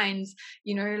creative minds,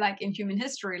 like in human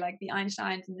history, like the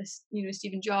Einsteins and the,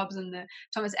 Stephen Jobs and the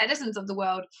Thomas Edisons of the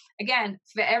world, again,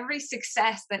 for every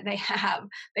success that they have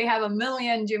a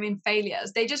million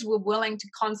failures. They just were willing to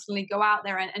constantly go out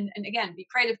there and again, be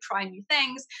creative, try new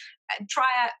things, try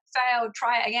it, fail,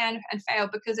 try it again and fail,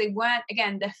 because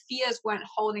their fears weren't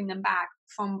holding them back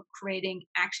from creating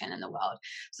action in the world.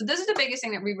 So this is the biggest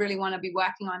thing that we really want to be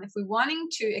working on. If we're wanting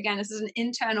to, again, this is an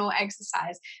internal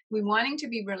exercise, we're wanting to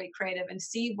be really creative and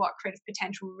see what creative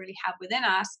potential we really have within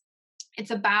us.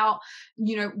 It's about,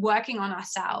 working on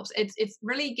ourselves. It's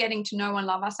really getting to know and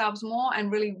love ourselves more, and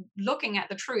really looking at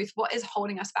the truth. What is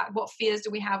holding us back? What fears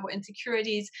do we have? What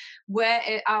insecurities? Where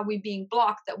are we being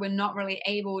blocked that we're not really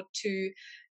able to,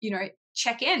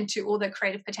 check into all the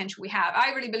creative potential we have?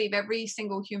 I really believe every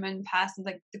single human person,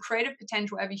 like the creative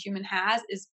potential every human has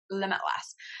is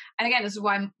limitless. And again, this is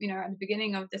why, at the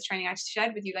beginning of this training, I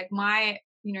shared with you, like my,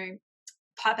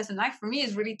 purpose in life for me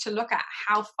is really to look at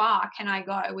how far can I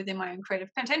go within my own creative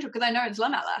potential, because I know it's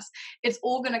limitless. It's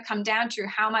all going to come down to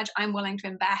how much I'm willing to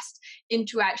invest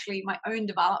into actually my own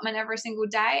development every single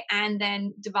day, and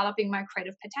then developing my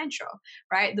creative potential,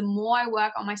 right? The more I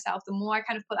work on myself, the more I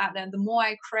kind of put out there, the more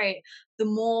I create, the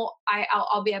more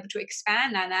I'll be able to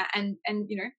expand on that, and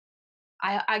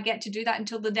I get to do that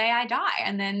until the day I die.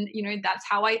 And then, that's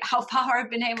how far I've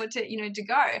been able to, to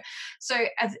go. So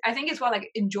I think it's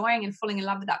like enjoying and falling in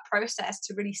love with that process,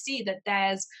 to really see that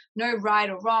there's no right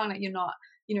or wrong, that you're not,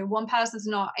 one person's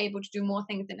not able to do more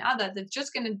things than others. It's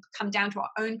just going to come down to our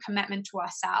own commitment to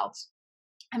ourselves.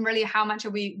 And really, how much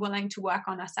are we willing to work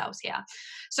on ourselves here?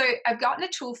 So I've gotten a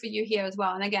tool for you here as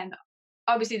well. And again,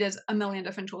 obviously there's a million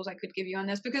different tools I could give you on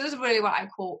this, because this is really what I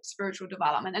call spiritual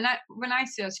development. And when I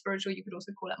say spiritual, you could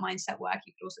also call it mindset work.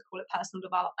 You could also call it personal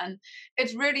development.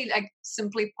 It's really, like,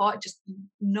 simply put, just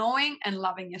knowing and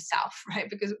loving yourself, right?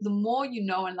 Because the more you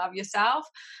know and love yourself,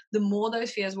 the more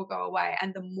those fears will go away,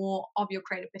 and the more of your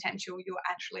creative potential you'll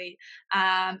actually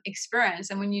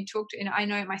experience. And when you talk to, I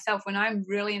know it myself, when I'm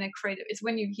really in a creative, it's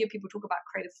when you hear people talk about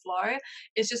creative flow,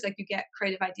 it's just like you get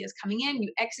creative ideas coming in,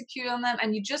 you execute on them,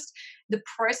 and the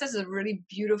process is a really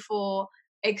beautiful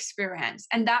experience.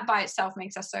 And that by itself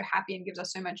makes us so happy and gives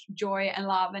us so much joy and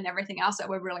love and everything else that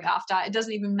we're really after. It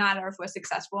doesn't even matter if we're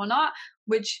successful or not,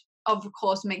 which of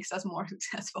course makes us more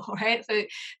successful, right? So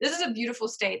this is a beautiful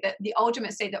state, that the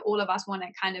ultimate state that all of us want to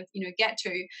kind of, get to.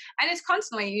 And it's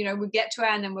constantly, we get to it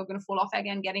and then we're going to fall off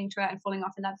again, getting to it and falling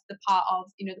off. And that's the part of,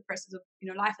 the process of,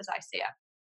 life as I see it.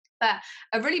 But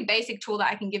a really basic tool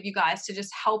that I can give you guys to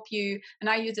just help you, and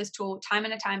I use this tool time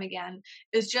and time again,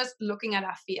 is just looking at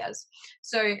our fears.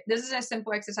 So this is a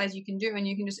simple exercise you can do, and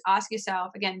you can just ask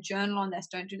yourself, again, journal on this.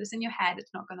 Don't do this in your head. It's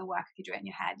not going to work if you do it in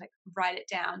your head. Like, write it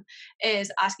down.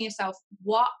 Is asking yourself,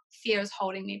 what fear is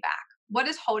holding me back? What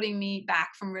is holding me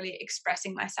back from really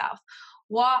expressing myself?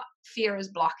 What fear is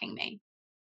blocking me?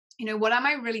 What am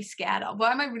I really scared of?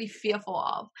 What am I really fearful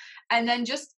of? And then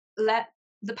just let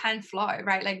the pen flow,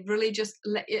 right? Like, really just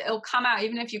it'll come out,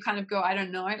 even if you kind of go, I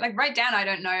don't know, like, write down, I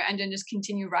don't know, and then just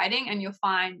continue writing, and you'll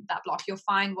find that block. You'll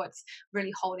find what's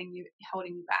really holding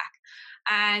you back.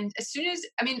 And as soon as,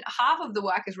 half of the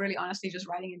work is really honestly just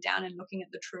writing it down and looking at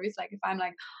the truth. Like, if I'm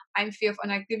like, I'm fearful,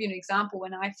 and I give you an example,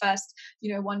 when I first,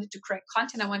 wanted to create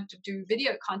content, I wanted to do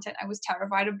video content, I was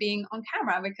terrified of being on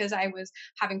camera because I was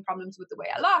having problems with the way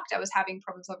I looked. I was having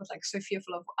problems. I was like so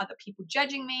fearful of other people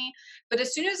judging me. But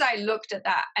as soon as I looked at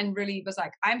that and really was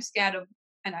like, I'm scared of,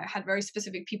 and I had very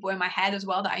specific people in my head as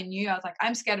well that I knew, I was like,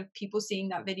 I'm scared of people seeing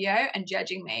that video and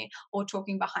judging me or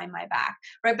talking behind my back,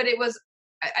 right? But it was,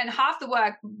 and half the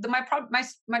work,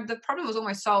 the problem was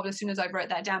almost solved as soon as I wrote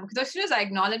that down, because as soon as I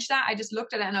acknowledged that, I just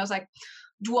looked at it and I was like,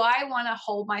 do I want to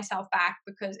hold myself back?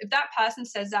 Because if that person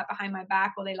says that behind my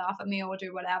back, or they laugh at me or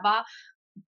do whatever,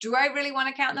 do I really want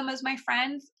to count them as my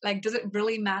friends? Like, does it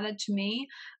really matter to me?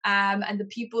 And the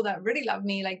people that really love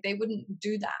me, like, they wouldn't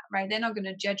do that, right? They're not going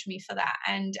to judge me for that.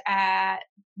 And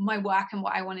my work and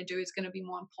what I want to do is going to be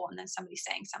more important than somebody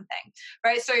saying something,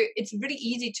 right? So it's really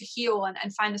easy to heal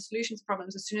and find the solution to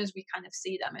problems as soon as we kind of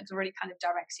see them. It already kind of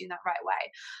directs you in that right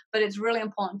way. But it's really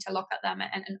important to look at them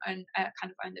and kind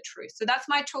of own the truth. So that's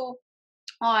my tool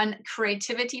on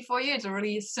creativity for you. It's a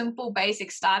really simple,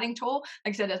 basic starting tool.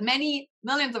 Like I said, there's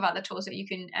millions of other tools that you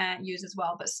can use as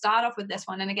well, but start off with this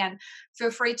one. And again, feel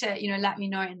free to, let me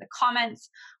know in the comments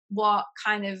what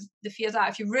kind of the fears are.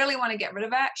 If you really want to get rid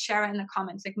of it, share it in the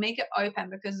comments. Like, make it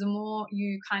open, because the more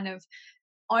you kind of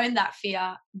own that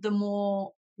fear, the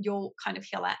more you'll kind of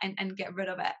heal it and get rid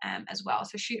of it as well.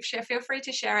 So feel free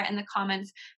to share it in the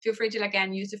comments. Feel free to,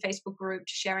 again, use the Facebook group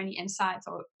to share any insights,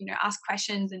 or ask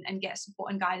questions and get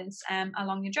support and guidance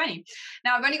along your journey.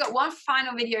 Now, I've only got one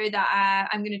final video that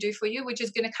I'm going to do for you, which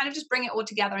is going to kind of just bring it all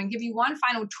together and give you one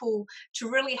final tool to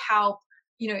really help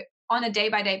on a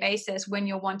day-by-day basis when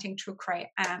you're wanting to create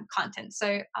content.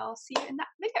 So I'll see you in that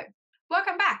video.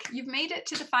 Welcome back. You've made it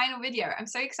to the final video. I'm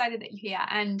so excited that you're here.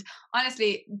 And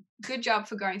honestly, good job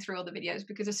for going through all the videos,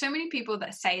 because there's so many people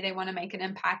that say they want to make an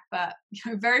impact, but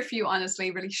very few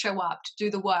honestly really show up to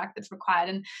do the work that's required.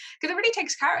 And because it really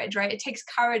takes courage, right? It takes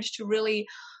courage to really,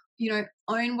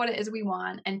 own what it is we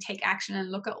want and take action and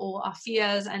look at all our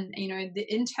fears and, the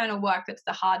internal work that's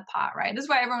the hard part, right? This is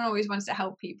why everyone always wants to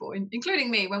help people, including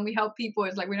me. When we help people,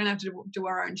 it's like we don't have to do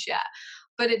our own shit.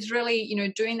 But it's really,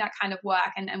 doing that kind of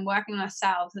work and working on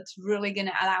ourselves that's really going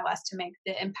to allow us to make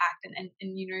the impact and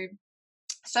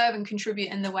serve and contribute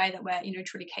in the way that we're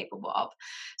truly capable of.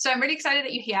 So I'm really excited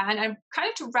that you're here. And I'm kind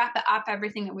of, to wrap it up,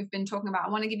 everything that we've been talking about, I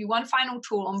want to give you one final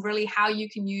tool on really how you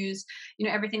can use,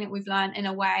 everything that we've learned in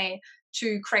a way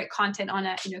to create content on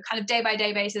a, kind of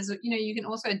day-by-day basis. You can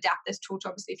also adapt this tool to,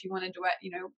 obviously, if you want to do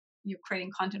it, you're creating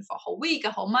content for a whole week,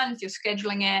 a whole month, you're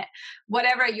scheduling it,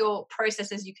 whatever your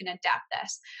process is, you can adapt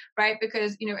this, right?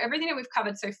 Because, everything that we've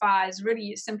covered so far is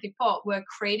really, simply put, we're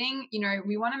creating,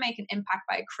 we want to make an impact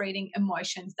by creating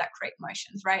emotions that create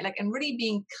motions, right? Like, and really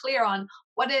being clear on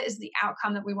what is the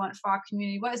outcome that we want for our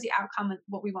community, what is the outcome of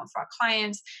what we want for our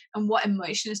clients, and what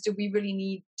emotions do we really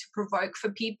need to provoke for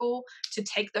people to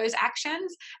take those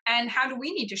actions, and how do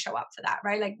we need to show up for that,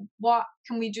 right? Like, what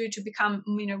can we do to become,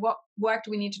 what work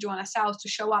do we need to do on ourselves to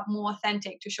show up more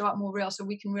authentic, to show up more real, so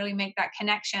we can really make that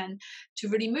connection to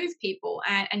really move people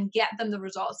and get them the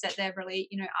results that they're really,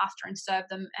 after, and serve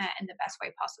them in the best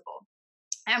way possible.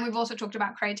 And we've also talked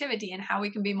about creativity and how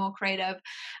we can be more creative.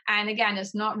 And again,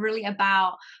 it's not really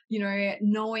about,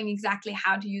 knowing exactly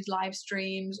how to use live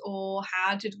streams or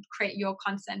how to create your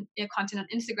content on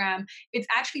Instagram. It's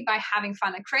actually by having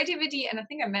fun. And creativity, and I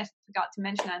think I forgot to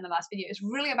mention that in the last video, is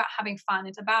really about having fun.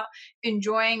 It's about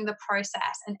enjoying the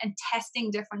process and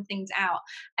testing different things out.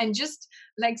 And just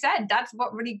like I said, that's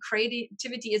what really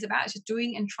creativity is about. It's just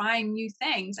doing and trying new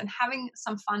things and having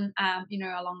some fun,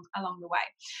 along the way.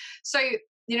 So,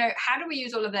 how do we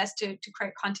use all of this to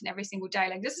create content every single day?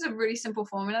 Like, this is a really simple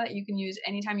formula that you can use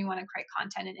anytime you want to create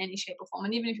content in any shape or form.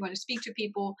 And even if you want to speak to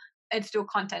people, it's still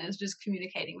content. It's just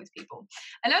communicating with people.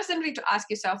 And that's simply to ask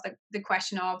yourself the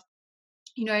question of,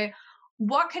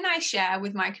 what can I share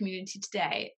with my community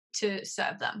today to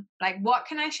serve them? Like, what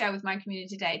can I share with my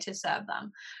community today to serve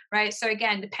them, right? So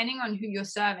again, depending on who you're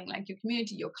serving, like your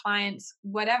community, your clients,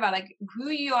 whatever, like who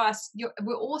you are,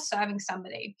 we're all serving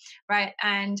somebody, right?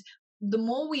 And the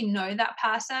more we know that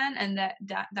person and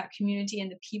that community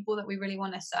and the people that we really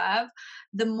want to serve,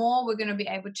 the more we're going to be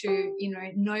able to,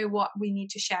 know what we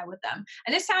need to share with them.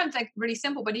 And this sounds like really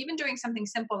simple, but even doing something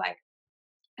simple like,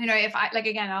 if I, like,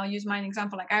 again, I'll use my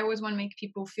example. Like, I always want to make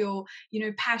people feel,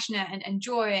 passionate and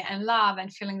joy and love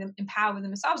and feeling them empowered with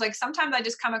themselves. Like, sometimes I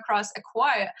just come across a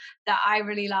quote that I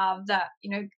really love that,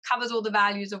 covers all the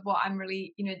values of what I'm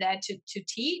really, there to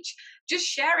teach. Just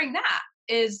sharing that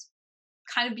is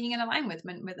kind of being in alignment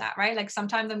with that, right? Like,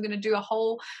 sometimes I'm going to do a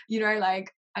whole,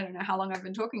 like, I don't know how long I've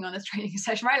been talking on this training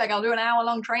session, right? Like, I'll do an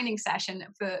hour-long training session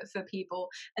for people,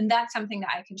 and that's something that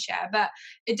I can share. But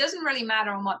it doesn't really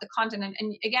matter on what the content.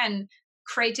 And again,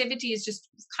 creativity is just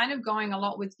kind of going a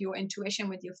lot with your intuition,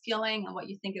 with your feeling, and what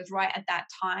you think is right at that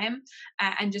time,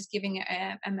 and just giving it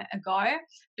a go.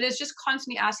 But it's just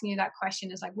constantly asking you that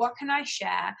question: is like, what can I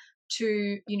share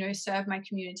to serve my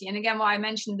community? And again, what I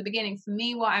mentioned in the beginning, for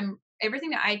me,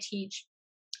 everything that I teach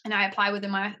and I apply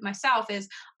within myself is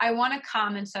I want to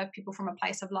come and serve people from a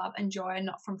place of love and joy and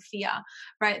not from fear,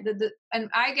 right? And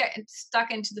I get stuck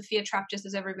into the fear trap just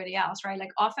as everybody else, right? Like,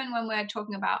 often when we're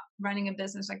talking about running a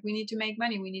business, like, we need to make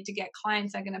money, we need to get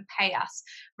clients that are going to pay us,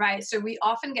 right? So we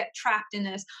often get trapped in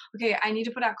this, okay, I need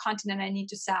to put out content and I need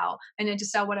to sell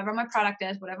whatever my product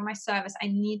is, whatever my service, I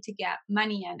need to get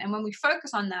money in. And when we focus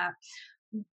on that,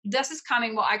 this is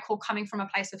what I call coming from a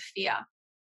place of fear.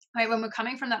 Right, when we're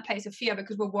coming from that place of fear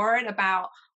because we're worried about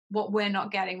what we're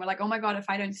not getting. We're like, oh my God, if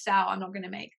I don't sell, I'm not going to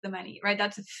make the money, right?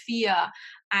 That's a fear.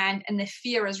 And the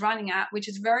fear is running at, which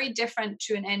is very different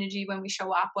to an energy when we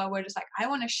show up where we're just like, I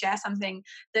want to share something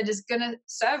that is going to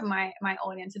serve my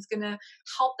audience. It's going to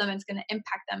help them. It's going to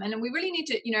impact them. And we really need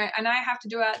to, and I have to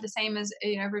do it the same as,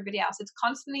 everybody else. It's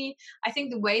constantly, I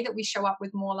think the way that we show up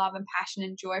with more love and passion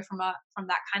and joy from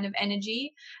that kind of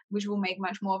energy, which will make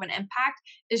much more of an impact,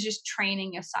 is just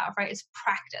training yourself, right? It's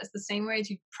practice. The same way as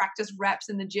you practice reps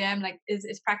in the gym, like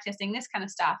is practicing this kind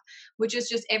of stuff, which is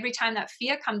just every time that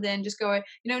fear comes in, just go,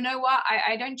 know what?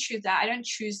 I don't choose that.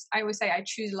 I always say I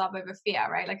choose love over fear,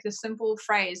 right? Like, the simple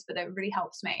phrase, but that really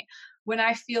helps me. When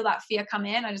I feel that fear come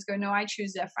in, I just go, no, I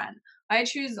choose different. I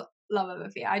choose love over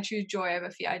fear. I choose joy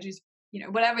over fear. I choose,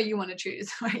 whatever you want to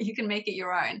choose, right? You can make it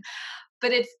your own.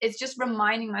 But it's just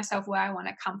reminding myself where I want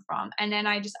to come from. And then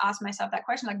I just ask myself that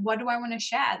question, like, what do I want to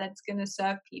share that's going to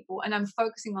serve people? And I'm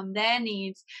focusing on their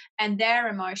needs and their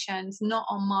emotions, not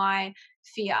on my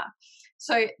fear.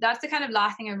 So that's the kind of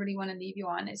last thing I really want to leave you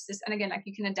on. It's just, and again, like,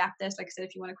 you can adapt this. Like I said,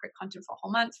 if you want to create content for a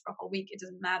whole month, for a whole week, it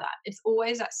doesn't matter. It's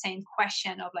always that same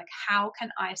question of like, how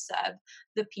can I serve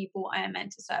the people I am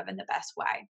meant to serve in the best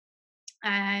way?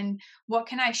 And what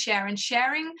can I share? And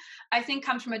sharing, I think,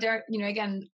 comes from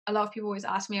again, a lot of people always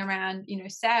ask me around,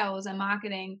 sales and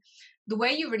marketing, the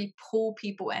way you really pull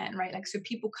people in, right? Like, so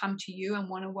people come to you and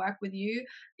want to work with you,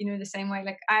 the same way.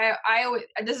 Like, I always,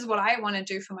 this is what I want to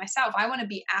do for myself. I want to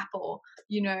be Apple,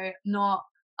 not,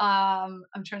 I'm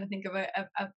trying to think of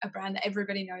a brand that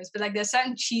everybody knows, but like, there's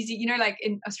certain cheesy, like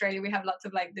in Australia, we have lots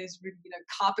of like those,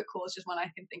 Carpet Core is just one I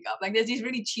can think of. Like, there's these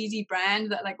really cheesy brands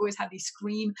that like always have these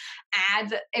scream ads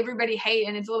that everybody hate.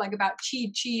 And it's all like about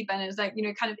cheap. And it's like,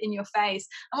 kind of in your face.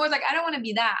 I'm always like, I don't want to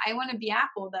be that. I want to be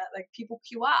Apple that like people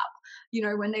queue up.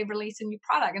 when they release a new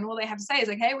product, and all they have to say is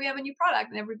like, hey, we have a new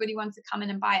product, and everybody wants to come in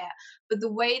and buy it. But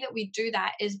the way that we do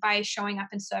that is by showing up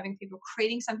and serving people,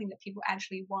 creating something that people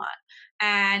actually want,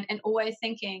 and always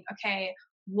thinking, okay,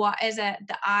 what is it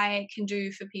that I can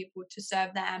do for people to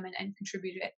serve them and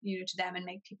contribute it, to them, and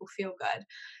make people feel good.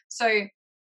 So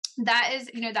that is,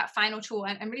 that final tool.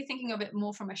 And I'm really thinking of it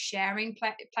more from a sharing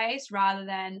place rather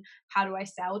than how do I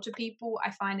sell to people.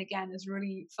 I find, again, is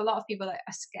really, for a lot of people that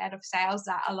are scared of sales,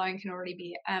 that alone can already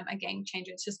be a game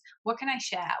changer. It's just, what can I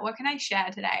share? What can I share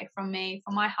today from me,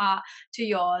 from my heart to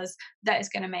yours, that is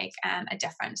going to make a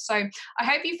difference? So I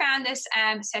hope you found this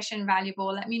session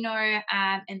valuable. Let me know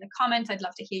in the comments. I'd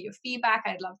love to hear your feedback.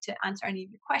 I'd love to answer any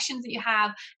of your questions that you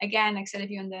have. Again, like I said, if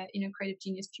you're in the Creative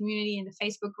Genius community, in the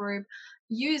Facebook group,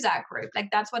 use that group. Like,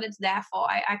 that's what it's there for.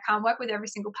 I can't work with every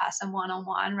single person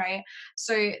one-on-one, right?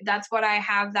 So that's what I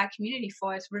have that community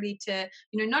for. It's really to,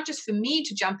 not just for me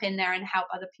to jump in there and help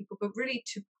other people, but really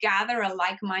to gather a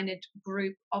like-minded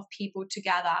group of people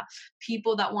together,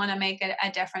 people that want to make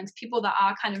a difference, people that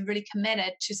are kind of really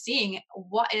committed to seeing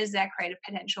what is their creative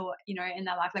potential, in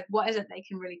their life. Like, what is it they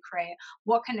can really create?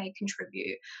 What can they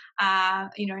contribute?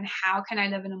 And how can I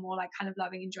live in a more like kind of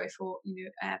loving and joyful,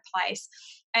 place?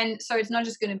 And so it's not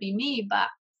just going to be me, but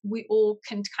we all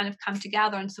can kind of come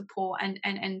together and support and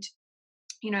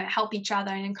help each other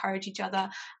and encourage each other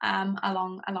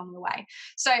along the way.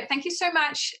 So thank you so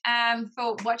much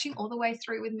for watching all the way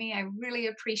through with me. I really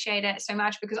appreciate it so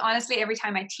much, because honestly, every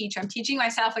time I teach, I'm teaching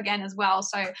myself again as well.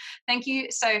 So thank you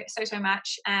so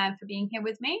much for being here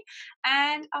with me.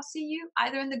 And I'll see you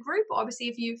either in the group, or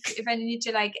obviously if I need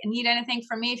to need anything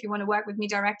from me, if you want to work with me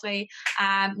directly,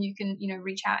 you can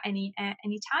reach out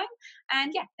anytime.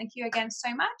 And yeah, thank you again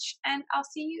so much. And I'll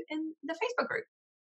see you in the Facebook group.